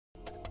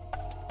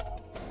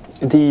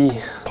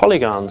The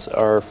polygons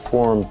are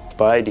formed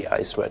by the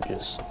ice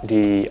wedges.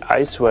 The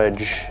ice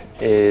wedge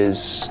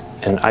is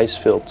an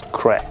ice-filled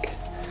crack.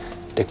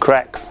 The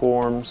crack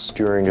forms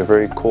during the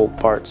very cold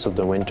parts of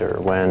the winter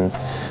when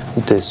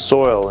the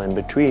soil in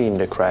between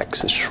the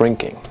cracks is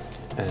shrinking.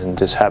 And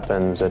this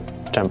happens at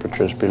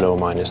temperatures below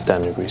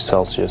 -10 degrees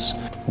Celsius.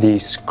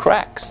 These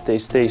cracks, they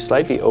stay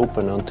slightly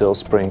open until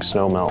spring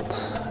snow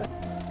melt.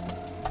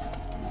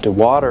 The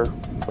water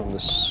from the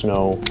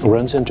snow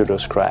runs into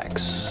those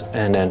cracks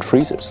and then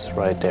freezes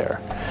right there.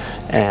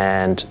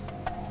 And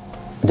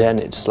then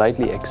it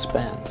slightly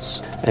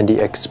expands. And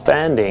the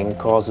expanding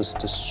causes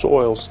the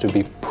soils to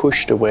be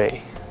pushed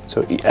away.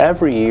 So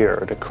every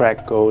year the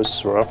crack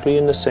goes roughly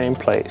in the same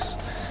place.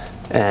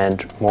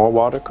 And more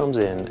water comes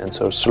in, and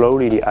so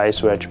slowly the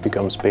ice wedge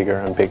becomes bigger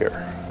and bigger.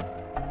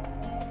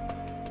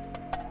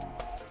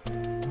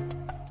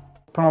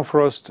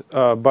 Permafrost,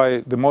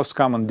 by the most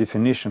common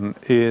definition,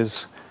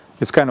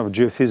 it's kind of a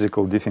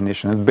geophysical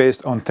definition. It's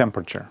based on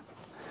temperature.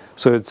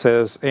 So it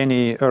says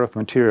any earth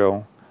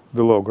material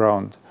below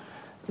ground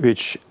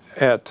which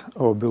at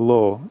or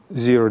below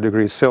 0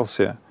 degrees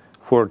Celsius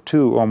for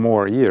 2 or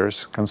more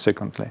years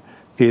consequently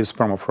is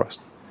permafrost.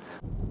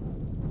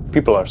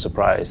 People are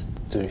surprised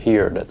to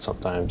hear that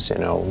sometimes, you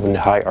know, in the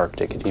high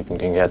Arctic it even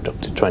can get up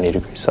to 20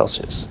 degrees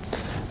Celsius.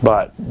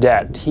 But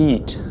that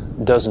heat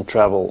doesn't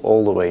travel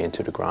all the way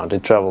into the ground.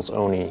 It travels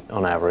only,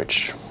 on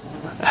average,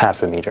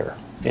 half a meter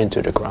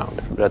into the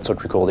ground. That's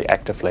what we call the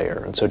active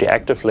layer. And so the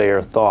active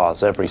layer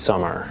thaws every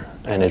summer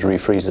and it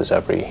refreezes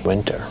every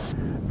winter.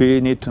 We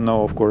need to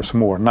know, of course,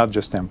 more, not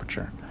just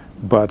temperature,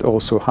 but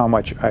also how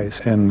much ice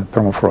in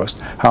permafrost,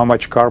 how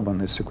much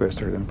carbon is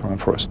sequestered in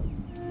permafrost.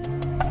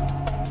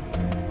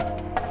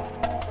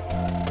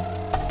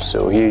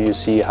 So here you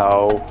see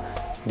how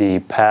the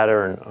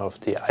pattern of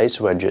the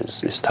ice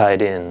wedges is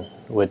tied in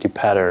with the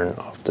pattern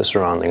of the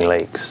surrounding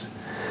lakes.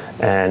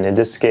 And in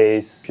this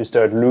case, if you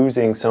start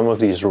losing some of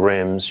these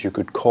rims, you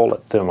could call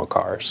it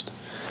thermokarst,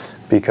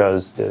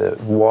 because the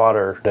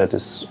water that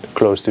is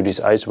close to these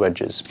ice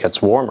wedges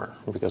gets warmer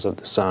because of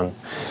the sun,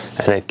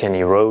 and it can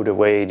erode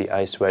away the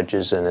ice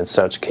wedges and it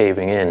starts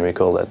caving in. We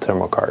call that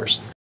thermokarst.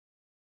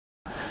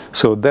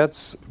 So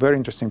that's a very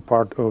interesting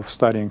part of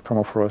studying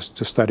permafrost,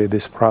 to study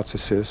these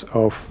processes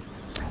of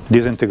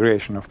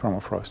disintegration of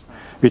permafrost,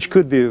 which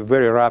could be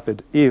very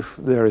rapid if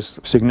there is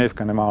a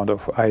significant amount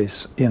of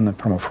ice in the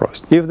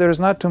permafrost. If there is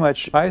not too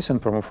much ice in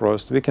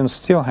permafrost, we can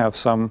still have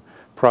some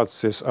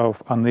processes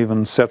of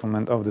uneven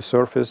settlement of the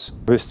surface.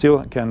 We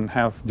still can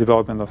have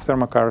development of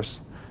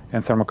thermokarst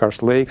and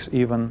thermokarst lakes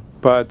even,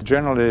 but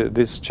generally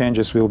these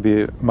changes will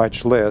be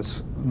much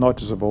less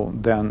noticeable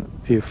than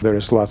if there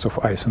is lots of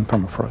ice in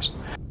permafrost.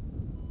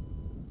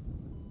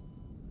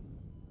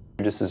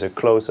 This is a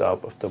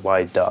close-up of the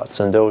white dots,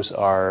 and those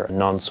are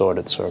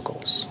non-sorted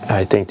circles.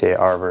 I think they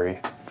are very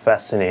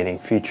fascinating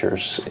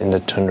features in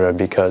the tundra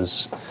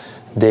because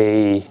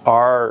they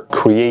are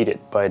created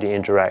by the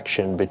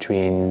interaction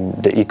between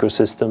the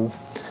ecosystem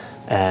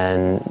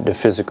and the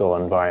physical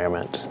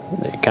environment.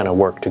 They kind of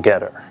work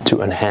together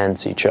to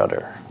enhance each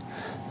other.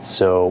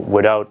 So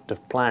without the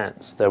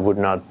plants, there would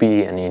not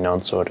be any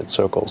non-sorted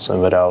circles,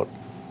 and without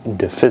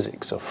the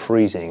physics of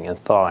freezing and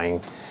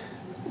thawing,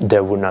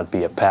 there would not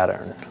be a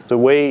pattern. The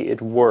way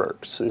it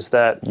works is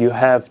that you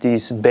have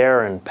these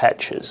barren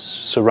patches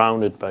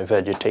surrounded by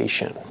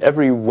vegetation.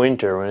 Every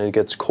winter when it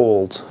gets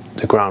cold,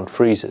 the ground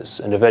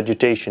freezes, and the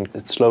vegetation,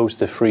 it slows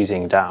the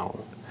freezing down.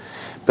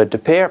 But the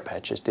bare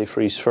patches, they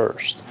freeze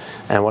first.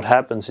 And what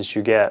happens is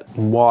you get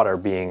water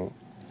being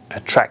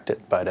attracted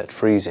by that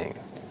freezing,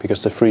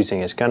 because the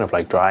freezing is kind of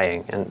like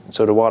drying, and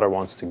so the water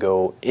wants to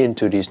go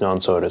into these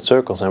non-sorted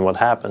circles, and what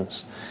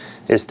happens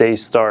is they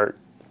start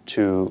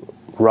to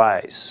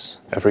rise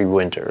every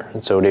winter.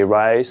 And so they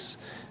rise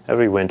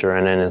every winter,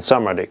 and then in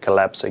summer they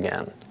collapse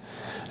again.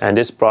 And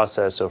this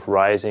process of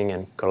rising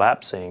and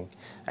collapsing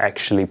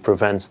actually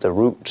prevents the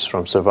roots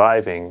from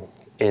surviving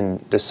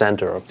in the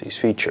center of these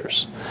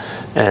features.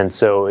 And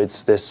so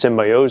it's the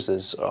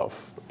symbiosis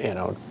of, you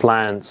know,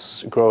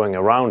 plants growing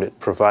around it,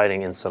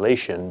 providing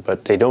insulation,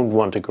 but they don't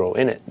want to grow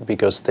in it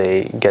because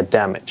they get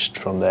damaged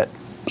from that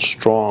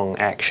strong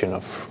action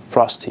of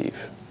frost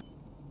heave.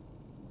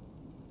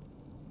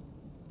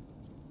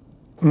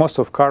 Most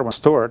of carbon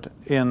stored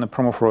in the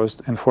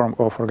permafrost in form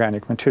of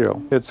organic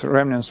material. It's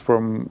remnants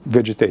from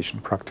vegetation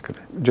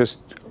practically. Just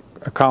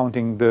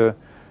counting the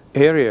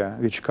area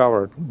which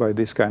covered by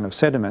these kind of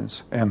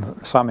sediments and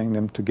summing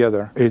them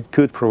together, it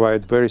could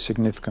provide very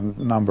significant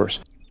numbers.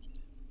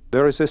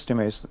 There is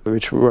estimates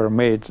which were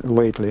made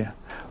lately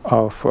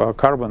of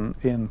carbon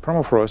in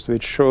permafrost,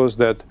 which shows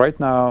that right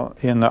now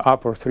in the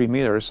upper 3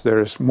 meters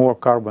there is more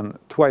carbon,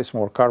 twice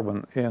more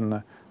carbon in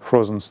the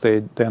frozen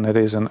state than it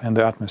is in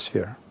the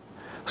atmosphere.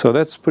 So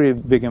that's pretty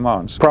big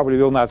amounts. Probably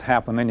will not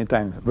happen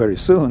anytime very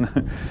soon,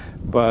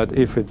 but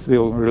if it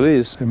will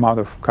release, the amount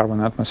of carbon in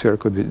the atmosphere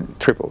could be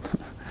tripled.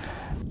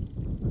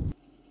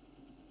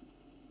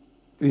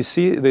 We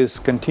see this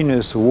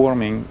continuous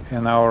warming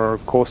in our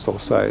coastal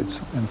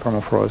sites in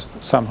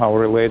permafrost, somehow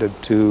related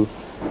to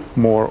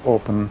more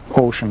open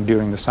ocean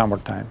during the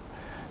summertime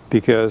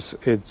because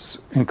it's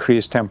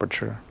increased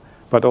temperature,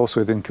 but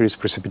also it increased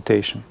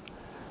precipitation.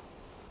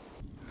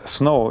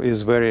 Snow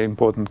is a very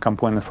important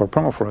component for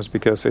permafrost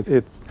because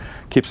it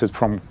keeps it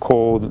from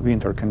cold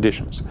winter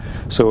conditions.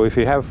 So if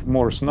you have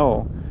more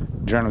snow,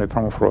 generally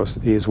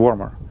permafrost is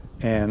warmer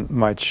and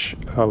much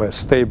less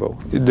stable.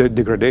 The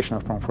degradation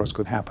of permafrost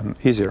could happen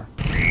easier.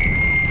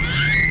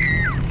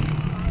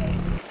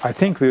 I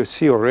think we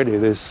see already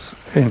this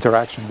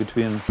interaction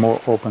between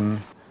more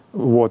open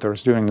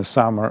waters during the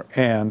summer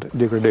and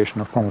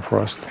degradation of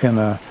permafrost in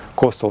the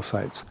coastal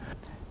sites.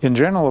 In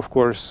general, of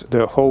course,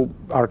 the whole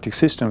Arctic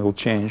system will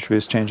change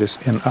with changes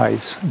in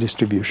ice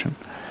distribution,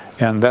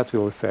 and that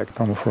will affect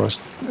permafrost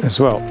as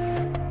well.